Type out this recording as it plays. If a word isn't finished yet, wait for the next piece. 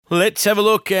Let's have a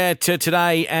look at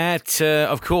today at,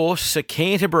 of course,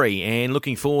 Canterbury, and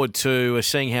looking forward to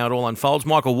seeing how it all unfolds.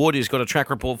 Michael Wood has got a track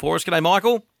report for us. G'day,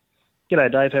 Michael.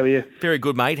 G'day, Dave. How are you? Very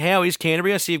good, mate. How is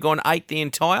Canterbury? I see you've gone 8 the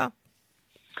entire.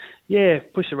 Yeah,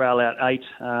 pushed the rail out 8.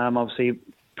 Obviously,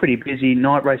 pretty busy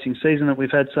night racing season that we've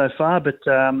had so far, but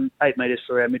 8 metres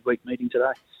for our midweek meeting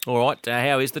today. All right.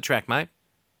 How is the track, mate?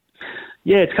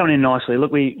 Yeah, it's coming in nicely.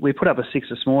 Look, we put up a 6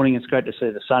 this morning. It's great to see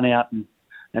the sun out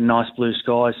and nice blue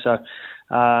skies. So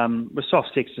we're soft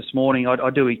 6 this morning. I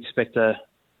do expect an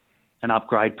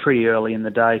upgrade pretty early in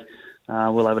the day.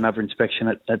 We'll have another inspection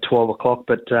at 12 o'clock,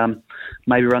 but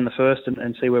maybe run the first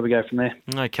and see where we go from there.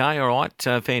 Okay, all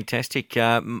right. Fantastic.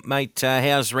 Mate,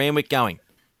 how's Randwick going?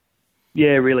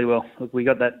 Yeah, really well. Look, we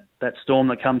got that storm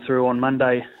that come through on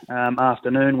Monday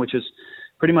afternoon, which is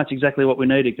pretty much exactly what we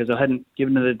needed because I hadn't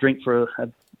given it a drink for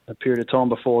a period of time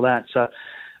before that. So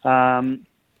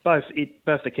both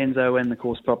the Kenzo and the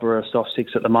Course Proper are soft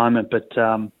 6 at the moment, but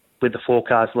with the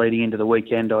forecast leading into the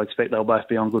weekend, I expect they'll both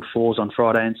be on good 4s on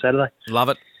Friday and Saturday. Love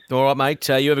it. All right, mate.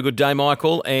 You have a good day,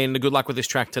 Michael, and good luck with this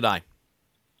track today.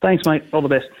 Thanks, mate. All the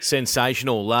best.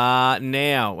 Sensational.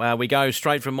 Now, we go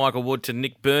straight from Michael Wood to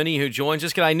Nick Burney, who joins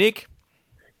us. G'day, Nick.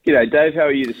 G'day, Dave. How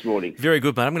are you this morning? Very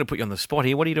good, mate. I'm going to put you on the spot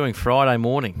here. What are you doing Friday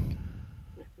morning?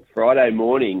 Friday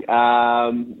morning.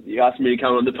 You asked me to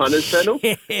come on the punters panel?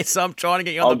 Yes, I'm trying to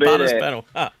get you on the punters panel.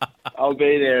 I'll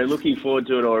be there and looking forward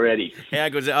to it already. How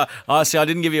good is it? I see. I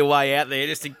didn't give you a way out there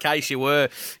just in case you were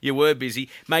busy.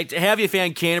 Mate, how have you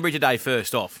found Canterbury today,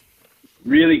 first off?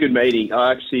 Really good meeting.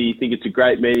 I actually think it's a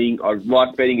great meeting. I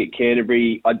like betting at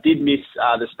Canterbury. I did miss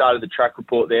the start of the track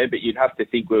report there, but you'd have to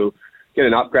think we'll get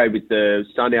an upgrade with the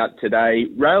sun out today.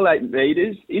 Rail 8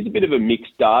 metres is a bit of a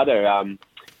mixed data.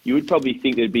 You would probably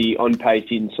think there'd be on pace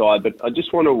inside, but I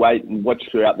just want to wait and watch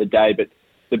throughout the day. But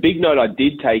the big note I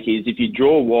did take is if you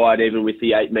draw wide, even with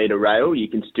the 8 metre rail, you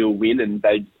can still win and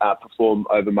they perform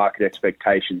over market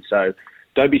expectations. So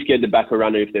don't be scared to back a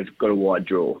runner if they've got a wide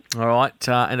draw. All right.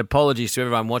 And apologies to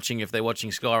everyone watching if they're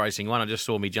watching Sky Racing 1. I just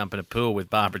saw me jump in a pool with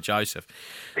Barbara Joseph.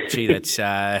 Gee, that's...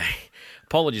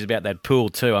 apologies about that pool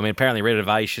too. I mean, apparently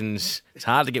renovations, it's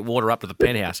hard to get water up to the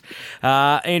penthouse.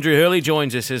 Andrew Hurley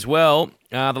joins us as well.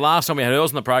 The last time we had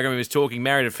Hurls on the program, he was talking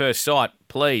Married at First Sight.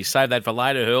 Please, save that for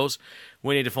later, Hurls.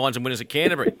 We need to find some winners at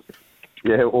Canterbury.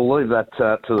 Yeah, we'll leave that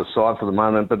to the side for the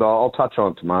moment, but I'll touch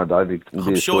on it tomorrow, Dave.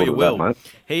 I'm sure you will. That,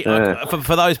 mate.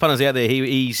 For those punters out there,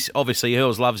 he's obviously,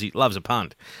 Hurls loves a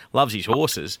punt, loves his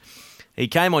horses. He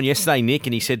came on yesterday, Nick,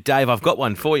 and he said, Dave, I've got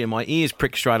one for you. My ears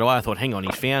pricked straight away. I thought, hang on,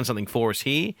 he's found something for us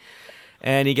here.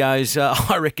 And he goes,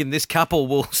 I reckon this couple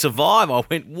will survive. I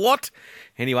went, what?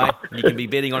 Anyway, you can be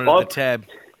betting on it at the tab.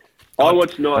 I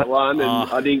watched night 1 and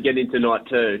I didn't get into night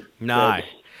 2. No.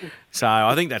 So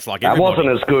I think that's like everybody. It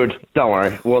wasn't as good. Don't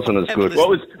worry. It wasn't as good. What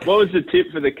was the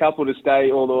tip for the couple to stay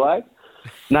all the way?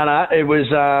 No. It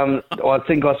was, I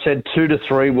think I said 2 to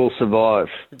 3 will survive.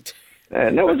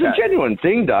 And that was a genuine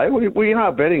thing, Dave. We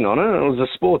are betting on it. It was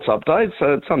a sports update,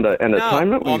 so it's under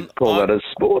entertainment. We call that as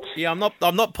sports. Yeah, I'm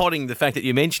not potting the fact that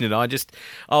you mentioned it.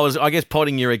 I was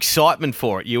potting your excitement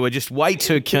for it. You were just way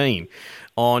too keen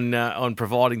on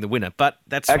providing the winner. But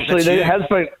that's there has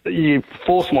been. You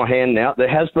forced my hand now. There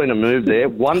has been a move there.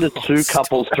 1 to 2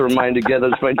 couples to remain together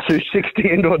has been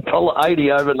 $2.60 into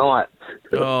 $1.80 overnight.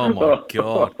 Oh my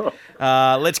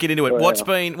God! Let's get into it. Wow.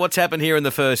 What's happened here in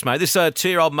the first, mate? This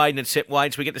 2-year-old maiden at set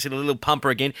weights. We get to see the little pumper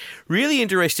again. Really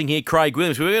interesting here, Craig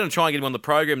Williams. We were going to try and get him on the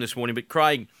program this morning, but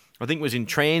Craig, I think, was in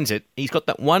transit. He's got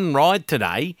that one ride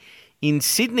today in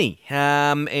Sydney,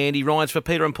 and he rides for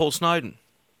Peter and Paul Snowden.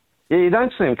 Yeah, you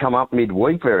don't see him come up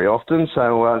midweek very often,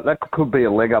 so that could be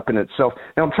a leg up in itself.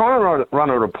 Now, I'm trying to run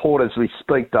a report as we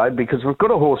speak, Dave, because we've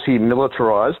got a horse here,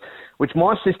 Militarised, which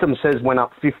my system says went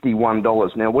up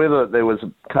 $51. Now, whether there was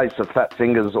a case of fat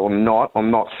fingers or not,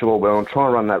 I'm not sure, but I'll try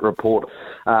and run that report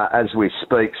as we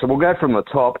speak. So we'll go from the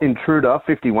top. Intruder,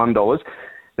 $51.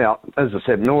 Now, as I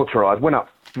said, Militarised went up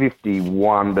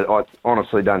 51, but I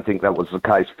honestly don't think that was the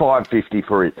case. $5.50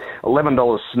 for it.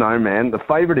 $11 Snowman. The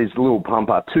favourite is Little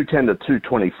Pumper, $2.10 to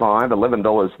 $2.25.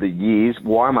 $11 the Years.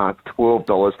 Weimar,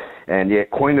 $12. And yeah,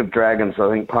 Queen of Dragons.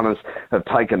 I think punters have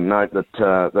taken note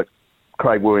that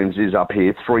Craig Williams is up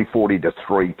here, $3.40 to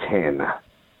 $3.10.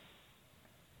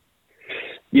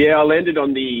 Yeah, I landed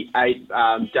on the 8,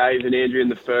 Dave and Andrew in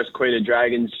the first, Queen of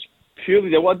Dragons.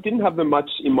 Purely, I didn't have them much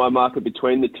in my market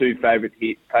between the two favourites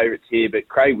here, but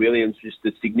Craig Williams just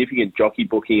a significant jockey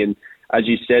booking, and as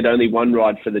you said, only one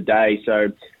ride for the day, so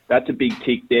that's a big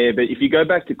tick there. But if you go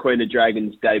back to Queen of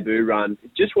Dragons' debut run,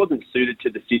 it just wasn't suited to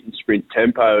the sit and sprint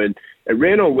tempo, and it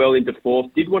ran on well into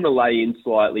fourth. Did want to lay in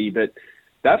slightly, but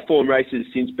That form race has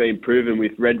since been proven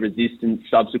with Red Resistance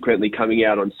subsequently coming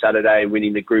out on Saturday and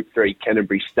winning the Group 3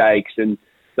 Canterbury Stakes. And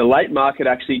the late market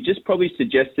actually just probably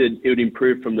suggested it would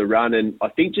improve from the run. And I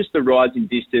think just the rise in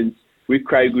distance with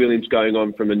Craig Williams going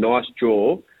on from a nice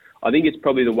draw, I think it's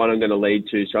probably the one I'm going to lead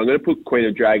to. So I'm going to put Queen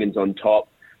of Dragons on top.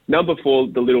 Number 4,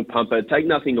 the Little Pumper. Take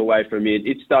nothing away from it.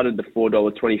 It started the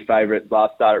 $4.20 favourite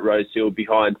last start at Rosehill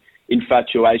behind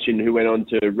Infatuation, who went on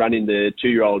to run in the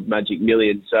 2-year-old Magic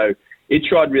Million. So it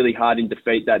tried really hard in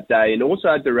defeat that day and also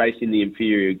had to race in the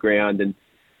inferior ground. And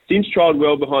since trialled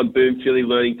well behind Boom Philly,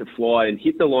 learning to fly and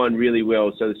hit the line really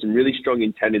well. So there's some really strong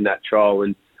intent in that trial.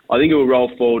 And I think it will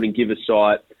roll forward and give a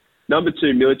sight. Number 2,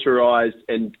 Militarised,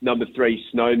 and number 3,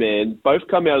 Snowman, both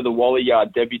come out of the Wally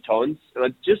Yard debutants, and I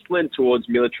just leant towards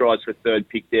Militarised for third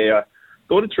pick there. I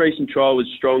thought its recent trial was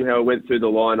strong, how it went through the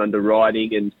line under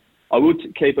riding, and I would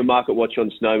keep a market watch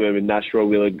on Snowman with Nashua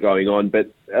Wheeler going on.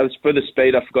 But as for the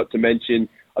speed, I forgot to mention,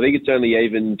 I think it's only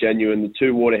even genuine. The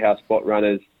 2 Waterhouse spot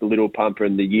runners, the Little Pumper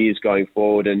and the Years going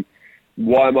forward, and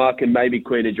Wymark and maybe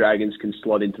Queen of Dragons can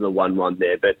slot into the 1-1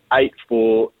 there. But 8,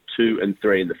 4, 2 and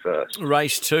 3 in the first.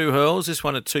 Race 2, Hurls, this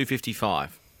one at $2.55.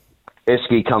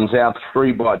 Esky comes out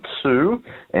 3 by 2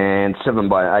 and 7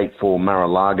 by 8 for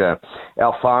Mar-a-Lago.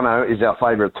 Alfano is our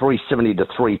favourite, 370 to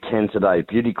 310 today.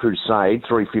 Beauty Crusade,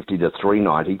 350 to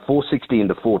 390. 460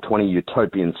 into 420,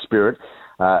 Utopian Spirit.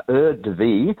 De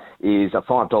Vie is a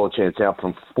 $5 chance out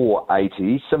from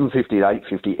 480, 750 to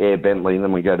 850 Air Bentley, and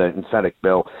then we go to Emphatic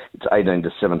Bell. It's 18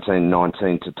 to 17,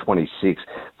 19 to 26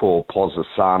 for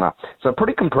Posasana. So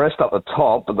pretty compressed up the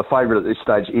top, but the favourite at this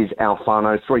stage is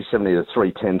Alfano, 370 to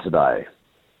 310 today.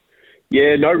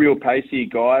 Yeah, no real pace here,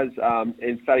 guys.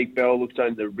 Emphatic Bell looks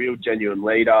like the real genuine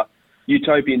leader.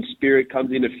 Utopian Spirit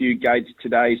comes in a few gates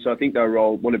today, so I think they'll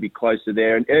want to be closer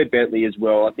there. And Air Bentley as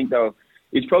well. I think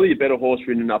it's probably a better horse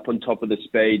ridden up on top of the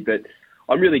speed, but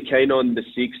I'm really keen on the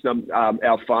 6,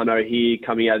 Alfano here,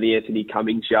 coming out of the Anthony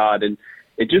Cummings yard, and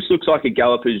it just looks like a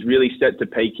gallop who's really set to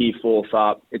peak here, 4th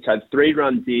up. It's had 3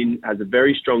 runs in, has a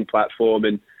very strong platform,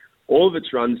 and all of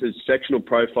its runs has sectional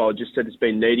profile, just said it's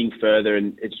been needing further,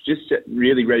 and it's just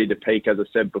really ready to peak, as I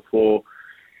said before.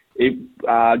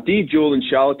 Dear Jewel and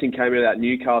Charlatan came out of that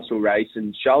Newcastle race,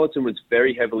 and Charlatan was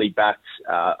very heavily backed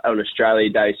on Australia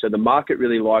Day, so the market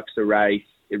really likes the race.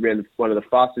 It ran one of the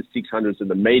fastest 600s of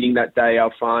the meeting that day,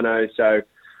 Alfano. So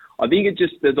I think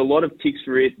there's a lot of ticks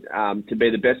for it to be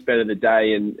the best bet of the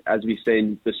day, and as we've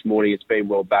seen this morning, it's been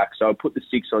well back. So I'll put the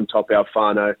 6 on top,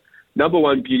 Alfano. Number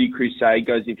 1, Beauty Crusade,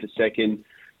 goes in for second.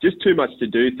 Just too much to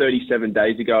do 37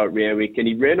 days ago at Randwick, and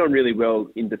he ran on really well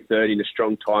into third in a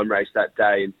strong time race that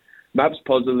day. And maps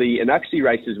positively and actually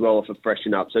raced as well off a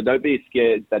freshen up. So don't be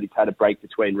scared that he's had a break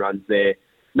between runs there.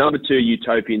 Number 2,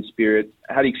 Utopian Spirit,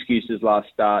 had excuses last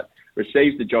start,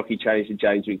 receives the jockey change to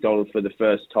James McDonald for the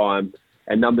first time.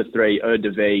 And number 3,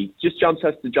 De Vie,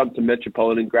 has to jump to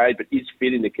Metropolitan grade, but is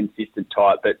fit in the consistent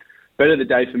type. But better the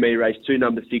day for me, race 2,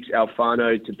 number 6,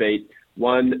 Alfano to beat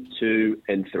 1, 2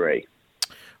 and 3.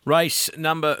 Race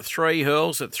number 3,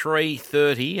 Hurls, at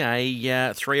 3:30,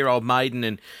 a 3-year-old maiden,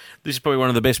 and this is probably one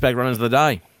of the best back runners of the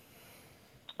day.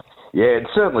 Yeah, it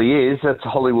certainly is. That's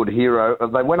Hollywood Hero.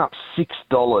 They went up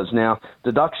 $6. Now,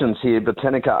 deductions here,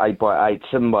 Botanica 8 by 8,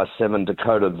 7 by 7,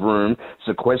 Dakota Vroom,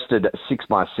 Sequestered 6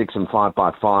 by 6 and 5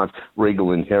 by 5,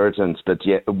 Regal Inheritance. But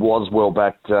yeah, it was well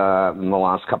backed in the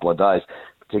last couple of days,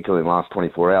 particularly in the last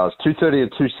 24 hours. 230 to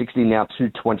 260, now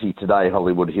 220 today,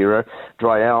 Hollywood Hero.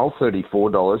 Dryal,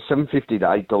 $34, $7.50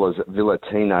 to $8 at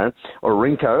Villatino.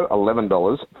 Orinco, $11,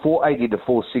 $4.80 to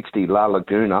 $4.60, La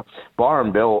Laguna.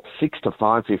 Byron Bell, $6 to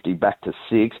 $5.50, back to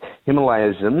 $6.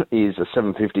 Himalayasm is a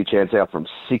 $7.50 chance out from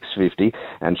 $6.50.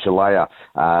 And Shalaya,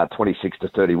 $26 to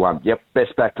 $31. Yep,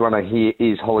 best backed runner here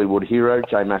is Hollywood Hero.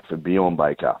 J Mac for Bjorn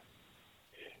Baker.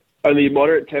 Only a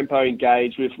moderate tempo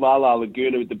engaged with La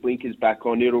Laguna with the blinkers back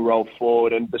on. It'll roll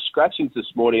forward. And the scratchings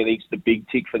this morning, I think, is the big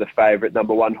tick for the favourite,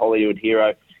 number 1, Hollywood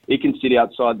Hero. He can sit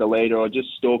outside the leader or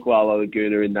just stalk La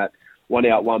Laguna in that 1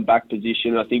 out, 1 back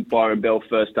position. I think Byron Bell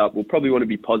first up will probably want to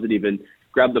be positive and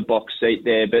grab the box seat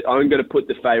there. But I'm going to put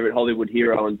the favourite, Hollywood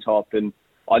Hero, on top. And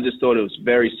I just thought it was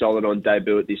very solid on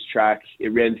debut at this track. It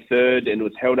ran third and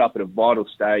was held up at a vital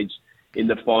stage in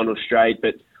the final straight.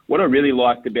 But what I really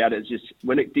liked about it is just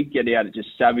when it did get out, it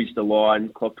just savaged the line,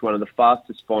 clocked one of the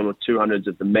fastest final 200s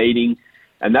of the meeting.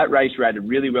 And that race rated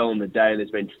really well on the day, and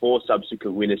there's been 4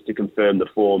 subsequent winners to confirm the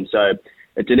form. So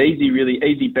it's an really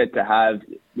easy bet to have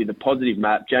with a positive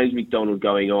map. James McDonald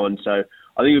going on. So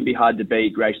I think it would be hard to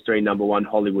beat race 3, number 1,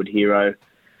 Hollywood Hero.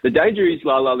 The danger is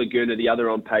La Laguna, the other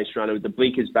on-pace runner, with the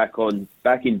blinkers back on,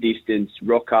 back in distance,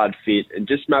 rock hard fit, and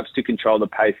just maps to control the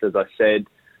pace, as I said.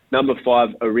 Number 5,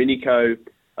 Orinico,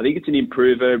 I think it's an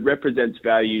improver, represents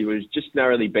value, was just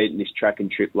narrowly beaten this track and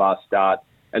trip last start.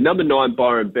 And number 9,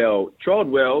 Byron Bell,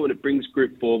 trialled well, and it brings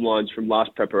group form lines from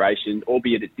last preparation,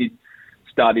 albeit it did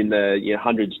start in the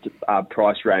hundreds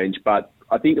price range. But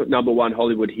I think that number 1,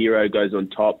 Hollywood Hero, goes on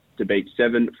top to beat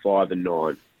 7, 5 and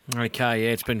 9. Okay,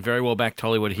 yeah, it's been very well backed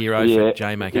Hollywood Hero for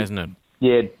J-Mac, hasn't it?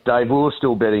 Yeah, Dave, we were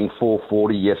still betting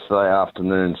 440 yesterday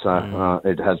afternoon, so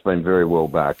it has been very well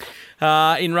backed.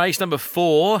 In race number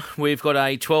 4, we've got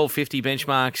a 12.50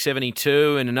 benchmark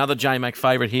 72 and another J-Mac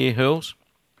favourite here, Hurls.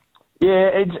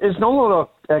 Yeah, it's not a lot of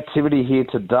activity here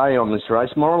today on this race.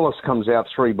 Morelos comes out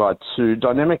 3/2.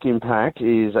 Dynamic Impact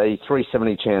is a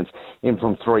 370 chance in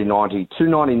from 390.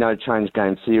 290 no change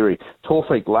Game Theory.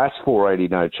 Torfik Lass 480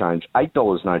 no change.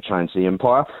 $8 no change the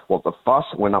Empire. What the Fuss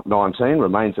went up 19,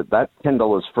 remains at that.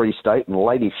 $10 Free State and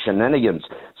Lady Shenanigans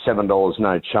 $7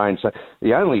 no change. So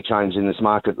the only change in this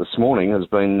market this morning has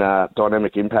been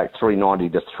Dynamic Impact 390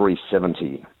 to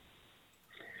 370.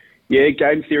 Yeah,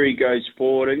 Game Theory goes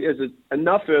forward. There's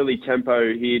enough early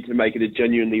tempo here to make it a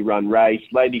genuinely run race.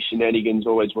 Lady Shenanigans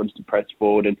always wants to press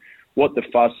forward, and What the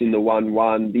Fuss in the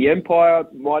 1-1. The Empire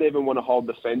might even want to hold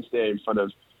the fence there in front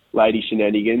of Lady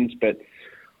Shenanigans, but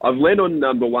I've led on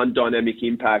number 1, Dynamic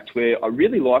Impact, where I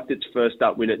really liked its first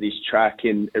up win at this track,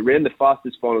 and it ran the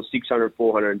fastest final 600,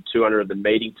 400 and 200 of the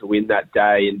meeting to win that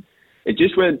day, and it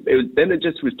just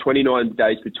was 29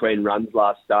 days between runs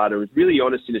last start. It was really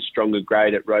honest in a stronger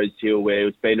grade at Rose Hill, where it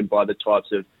was beaten by the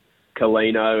types of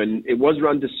Colino, and it was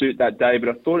run to suit that day, but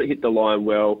I thought it hit the line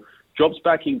well. Drops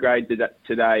back in grade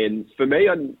today, and for me,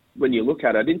 when you look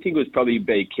at it, I didn't think it was probably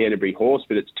be a Canterbury horse,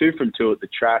 but it's 2 from 2 at the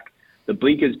track. The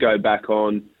blinkers go back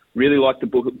on. Really like the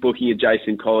booking of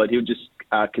Jason Collett. He'll just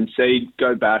concede,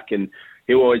 go back, and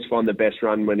he'll always find the best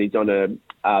run when he's on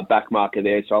a back marker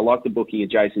there. So I like the booking of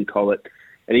Jason Collett.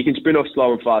 And he can sprint off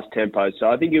slow and fast tempo. So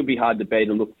I think he'll be hard to beat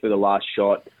and look for the last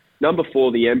shot. Number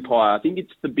 4, the Empire. I think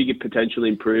it's the bigger potential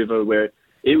improver, where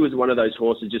it was one of those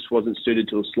horses just wasn't suited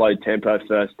to a slow tempo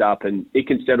first up, and it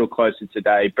can settle closer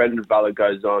today. Brendan Valla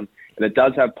goes on, and it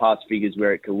does have past figures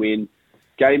where it can win.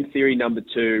 Game Theory, number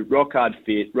 2, rock hard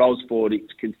fit, rolls forward,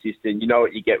 it's consistent. You know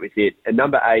what you get with it. And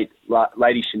number 8,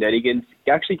 Lady Shenanigans,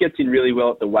 actually gets in really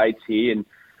well at the weights here, and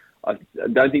I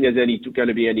don't think there's going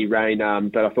to be any rain,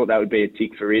 but I thought that would be a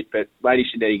tick for it. But Lady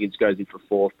Shenanigans goes in for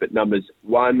 4th, but numbers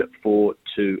 1, 4,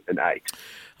 2 and 8.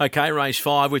 Okay, race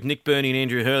 5 with Nick Burney and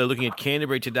Andrew Hurley looking at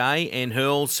Canterbury today, and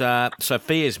Hurls,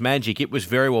 Sophia's Magic. It was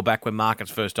very well back when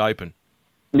markets first opened.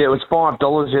 Yeah, it was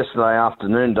 $5 yesterday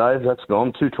afternoon, Dave. That's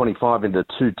gone. $2.25 into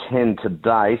 $2.10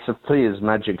 today. Sophia's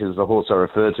Magic is the horse I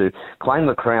refer to. Claim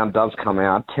the Crown does come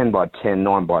out 10/10,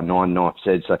 9/9, Knight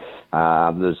said. So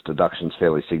there's deductions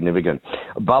fairly significant.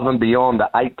 Above and beyond,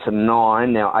 8 to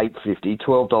 9, now $8.50.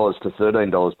 $12 to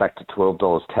 $13, back to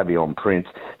 $12. Tavion Prince.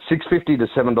 $6.50 to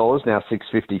 $7, now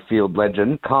 $6.50 Field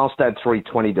Legend. Carlstad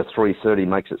 $3.20 to $3.30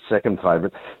 makes it second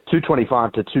favourite.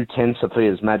 $2.25 to $2.10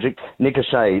 Sophia's Magic. Nick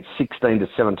O'Shea 16 to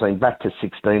 17, back to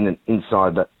 16, and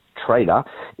Inside the Trader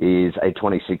is a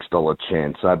 $26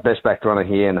 chance. So best back runner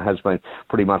here, and has been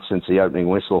pretty much since the opening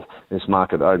whistle, this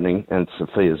market opening, and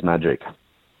Sophia's Magic.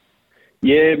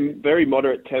 Yeah, very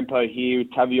moderate tempo here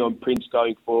with Tavion Prince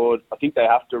going forward. I think they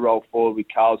have to roll forward with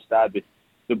Carlstad, with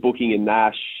the booking and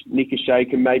Nash. Nick O'Shea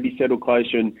can maybe settle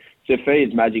closer, and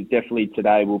Sophia's Magic definitely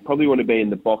today will probably want to be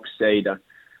in the box seat.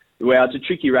 Well, it's a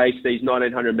tricky race, these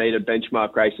 1,900-metre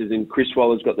benchmark races, and Chris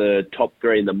Waller's got the top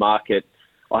 3 in the market.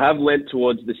 I have lent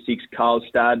towards the 6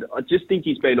 Carlstad. I just think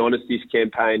he's been honest this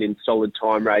campaign in solid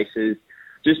time races.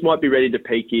 Just might be ready to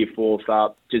peak here 4th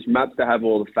up. Just maps to have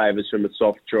all the favours from a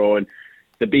soft draw, and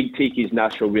the big tick is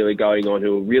Nashville really going on,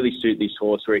 who will really suit this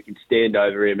horse where he can stand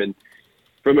over him. And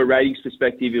from a ratings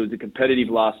perspective, it was a competitive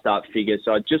last start figure,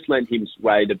 so I just lent him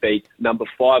way to beat number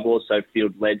 5, also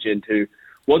Field Legend, who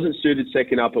wasn't suited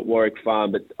second up at Warwick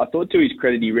Farm, but I thought to his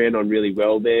credit he ran on really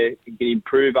well there. He can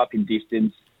improve up in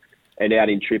distance and out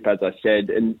in trip, as I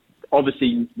said. And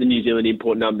obviously the New Zealand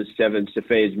import number 7,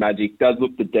 Sophia's Magic, does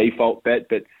look the default bet,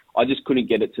 but I just couldn't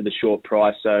get it to the short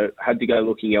price, so I had to go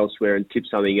looking elsewhere and tip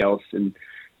something else. And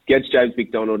gets James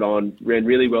McDonald on, ran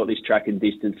really well at this track and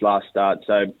distance last start,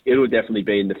 so it'll definitely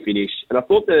be in the finish. And I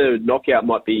thought the knockout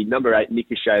might be number 8,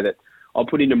 Nick O'Shea, that I'll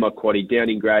put into my quaddie, down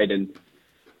in grade, and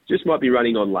just might be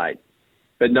running on late.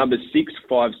 But numbers 6,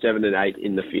 5, 7 and 8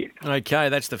 in the 5th. Okay,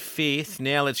 that's the 5th.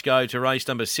 Now let's go to race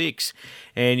number 6.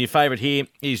 And your favourite here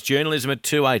is Journalism at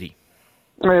 $2.80.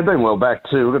 Yeah, been well back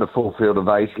too. We've got a full field of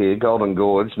 8 here. Golden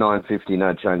Gorge, $9.50,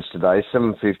 no change today.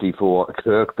 $7.50 for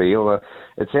Kirkby. Although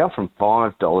it's out from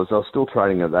 $5. I was still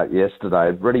trading at that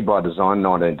yesterday. Ready by Design,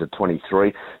 19 to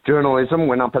 23. Journalism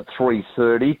went up at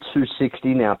 $3.30,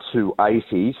 $2.60, now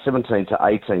 $2.80. 17 to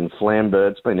 18.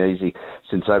 Flambird, it's been easy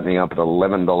since opening up at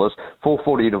 $11.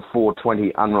 $4.40 to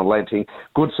 $4.20. Unrelenting.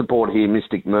 Good support here.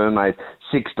 Mystic Mermaid,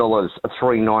 $6,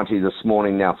 $3.90 this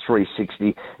morning, now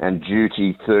 $3.60, and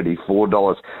Duty,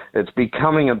 $34. It's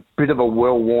becoming a bit of a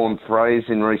well-worn phrase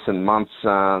in recent months,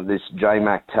 this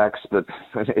JMAC tax, but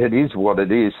it is what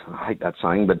it is. I hate that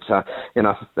saying, but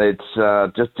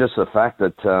it's just the fact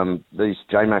that these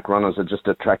JMAC runners are just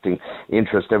attracting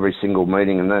interest every single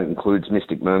meeting, and that includes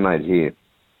Mystic Mermaid here.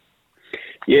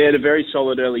 Yeah, at a very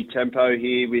solid early tempo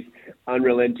here with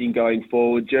Unrelenting going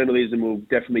forward. Journalism will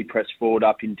definitely press forward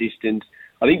up in distance.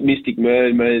 I think Mystic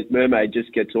Mermaid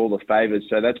just gets all the favours,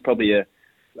 so that's probably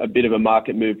a bit of a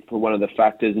market move for one of the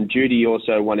factors. And Judy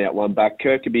also one out, one back.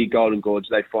 Kirkby, Golden Gorge,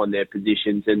 they find their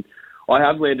positions. And I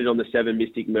have landed on the 7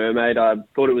 Mystic Mermaid. I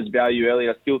thought it was value early.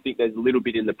 I still think there's a little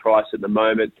bit in the price at the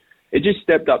moment. It just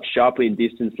stepped up sharply in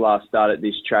distance last start at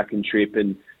this track and trip.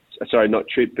 And sorry, not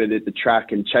trip, but at the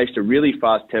track, and chased a really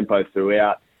fast tempo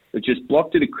throughout. It just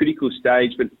blocked at a critical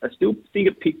stage, but I still think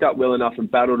it picked up well enough and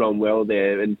battled on well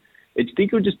there. And I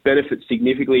think it would just benefit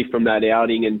significantly from that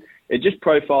outing, and it just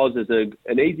profiles as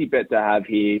an easy bet to have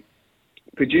here.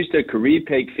 Produced a career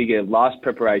peak figure last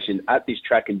preparation at this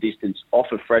track and distance off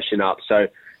a freshen up, so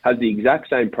has the exact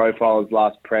same profile as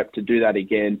last prep to do that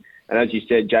again. And as you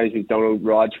said, James McDonald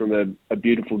rides from a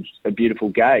beautiful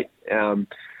gate.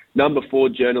 Number 4,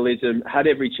 Journalism, had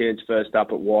every chance first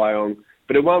up at Wyong,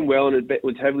 but it won well and it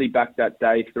was heavily backed that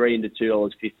day, 3 into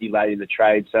 $2.50 late in the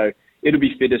trade. So it'll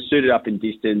be fitter, suited up in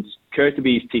distance.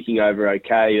 Kirkby is ticking over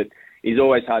okay. It is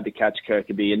always hard to catch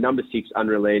Kirkby. And number 6,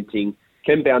 Unrelenting,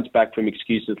 can bounce back from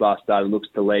excuses last start and looks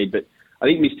to lead. But I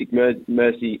think Mystic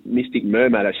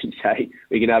Mermaid, I should say,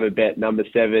 we can have a bet, number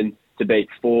 7, to beat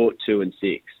 4, 2 and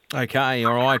 6. Okay,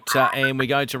 all right. And we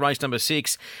go to race number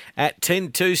 6 at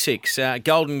 10-2-6.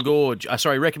 Golden Gorge.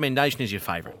 Recommendation is your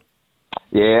favourite.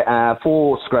 Yeah,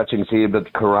 4 scratchings here,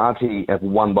 but Karate at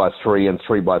 1x3 and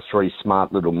 3x3.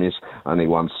 Smart Little Miss only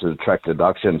wants to track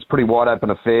deductions. Pretty wide open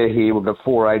affair here. We've got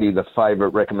 $4.80, the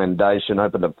favourite recommendation.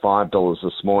 Opened at $5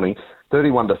 this morning.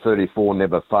 31 to 34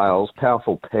 never fails.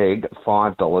 Powerful Peg,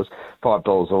 $5.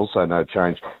 $5 also no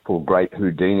change for Great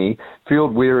Houdini.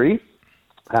 Field Weary,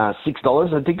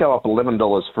 $6. It did go up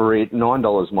 $11 for it.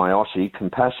 $9 Myoshi.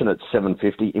 Compassionate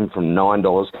 $7.50 in from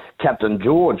 $9. Captain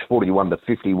George 41 to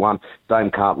 51.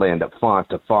 Dame Cartland at $5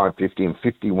 to $5.50 and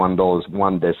 $51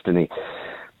 One Destiny.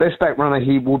 Best back runner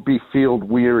here would be Field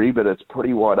Weary, but it's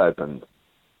pretty wide open.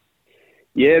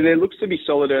 Yeah, there looks to be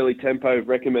solid early tempo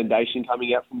recommendation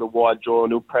coming out from the wide draw,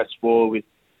 and he'll press forward with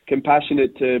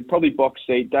Compassionate to probably box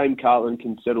seat. Dame Cartland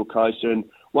can settle closer, and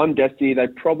One Destiny, they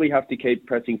probably have to keep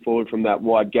pressing forward from that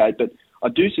wide gate, but I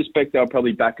do suspect they'll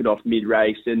probably back it off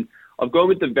mid-race, and I've gone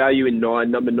with the value in 9,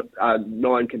 number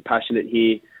 9 Compassionate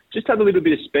here. Just had a little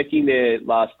bit of specking there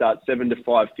last start, 7 to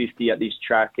 5.50 at this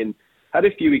track, and had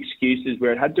a few excuses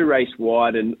where it had to race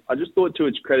wide, and I just thought to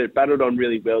its credit, battled on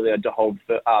really well there to hold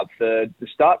third. The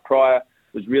start prior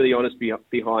was really honest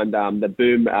behind the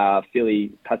Boom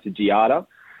filly Passaggiata.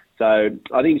 So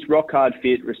I think it's rock hard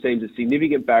fit, receives a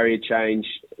significant barrier change,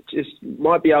 just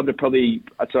might be able to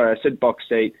I said box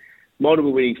seat,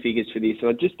 multiple winning figures for this, and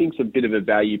I just think it's a bit of a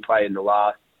value play in the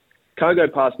last. Can't go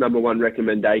past number 1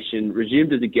 recommendation,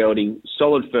 resumed as a gelding,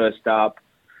 solid first up.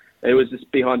 It was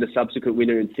just behind the subsequent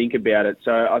winner and Think About It.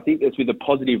 So I think that's with a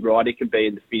positive ride it can be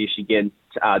in the finish again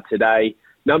today.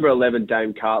 Number 11,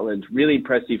 Dame Cartland, really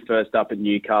impressive first up at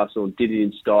Newcastle and did it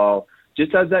in style.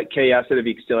 Just has that key asset of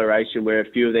acceleration where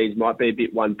a few of these might be a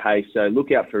bit one pace, so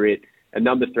look out for it. And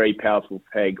number 3, Powerful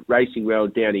Peg, racing well,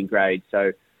 down in grade.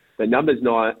 So the number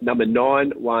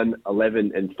 9, 1,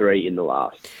 11 and 3 in the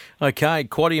last. Okay,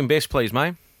 Quaddy and best, please,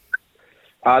 mate.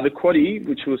 The Quaddy,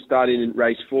 which will start in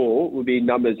race 4, will be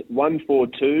numbers 1, 4,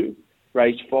 2,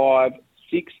 race 5,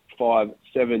 6, 5,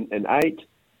 7 and 8,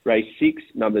 race 6,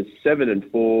 numbers 7 and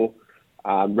 4,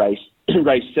 race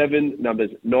 7, numbers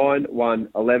 9, 1,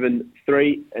 11,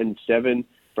 3 and 7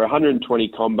 for 120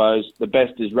 combos. The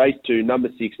best is race 2, number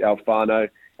 6, Alfano,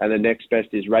 and the next best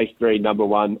is race 3, number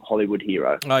 1, Hollywood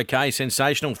Hero. Okay,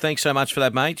 sensational. Thanks so much for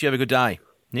that, mate. You have a good day.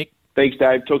 Nick? Thanks,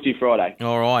 Dave. Talk to you Friday.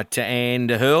 All right, and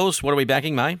Hurls, what are we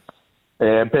backing, mate?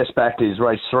 Best backed is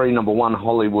race 3, number 1,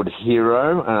 Hollywood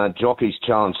Hero. Jockey's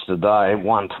challenge today,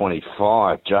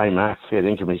 125. J Mac, fair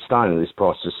dinkum. He's staying at this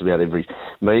price just about every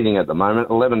meeting at the moment.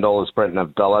 $11, Brenton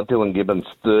Abdullah. Dylan Gibbons,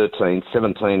 13.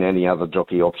 17, any other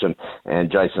jockey option.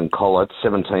 And Jason Collett,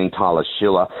 17, Tyler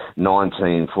Schiller,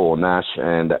 19 for Nash.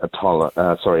 And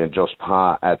and Josh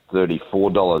Parr at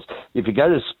 $34. If you go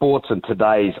to sports and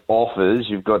today's offers,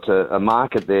 you've got a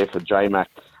market there for J Mac.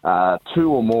 2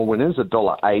 or more winners,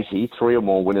 $1.80. 3 or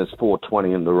more winners,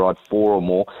 $4.20, and the right 4 or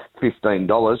more,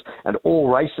 $15. And all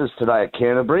races today at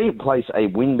Canterbury, place a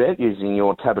win bet using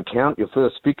your tab account, your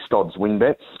first fixed odds win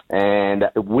bet, and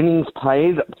winnings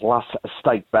paid plus a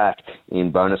stake back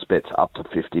in bonus bets up to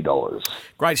 $50.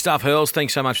 Great stuff, Hurls.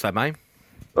 Thanks so much for that, mate.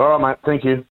 All right, mate. Thank you.